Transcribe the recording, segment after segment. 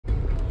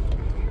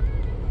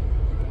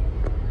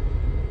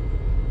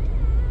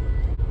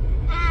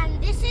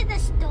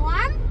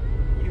storm.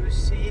 You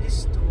see the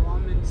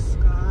storm in the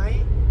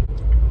sky.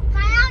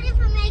 Find out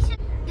information.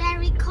 They're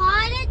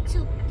recorded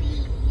to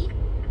be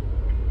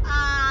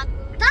a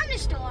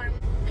thunderstorm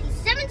in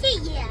 70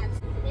 years.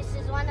 This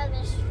is one of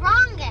the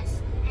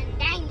strongest and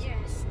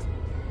dangerous.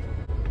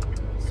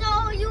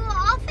 So you will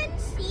often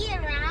see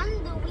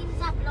around the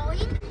winds are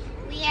blowing.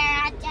 We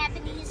are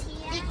Japanese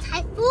here. Big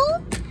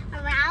typhoon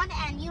around,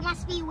 and you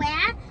must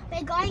beware.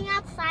 We're going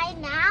outside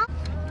now.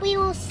 We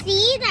will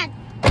see that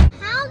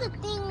how the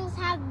things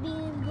have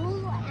been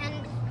blue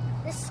and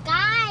the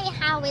sky,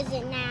 how is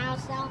it now?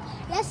 So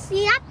let's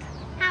see up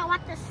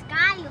what the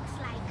sky looks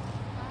like.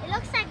 It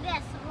looks like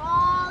this,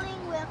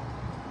 rolling with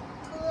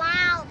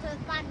clouds with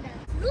thunder.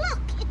 Look,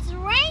 it's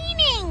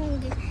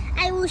raining.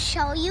 I will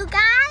show you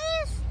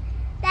guys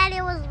that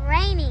it was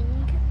raining.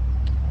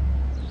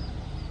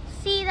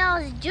 See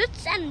those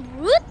jutes and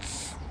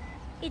roots?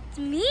 It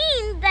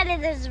means that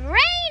it is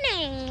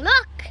raining.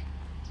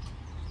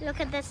 Look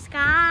at the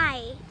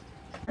sky.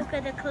 Look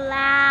at the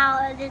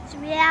clouds. It's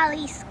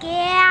really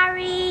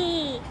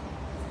scary.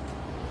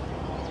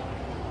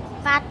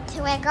 But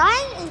we're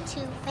going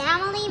into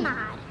family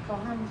mode.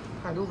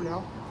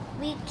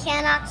 We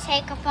cannot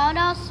take a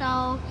photo,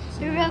 so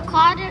we'll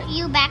record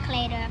you back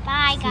later.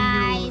 Bye,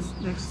 guys.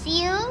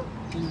 See you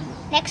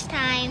next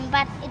time.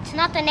 But it's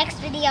not the next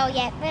video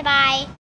yet. Bye-bye.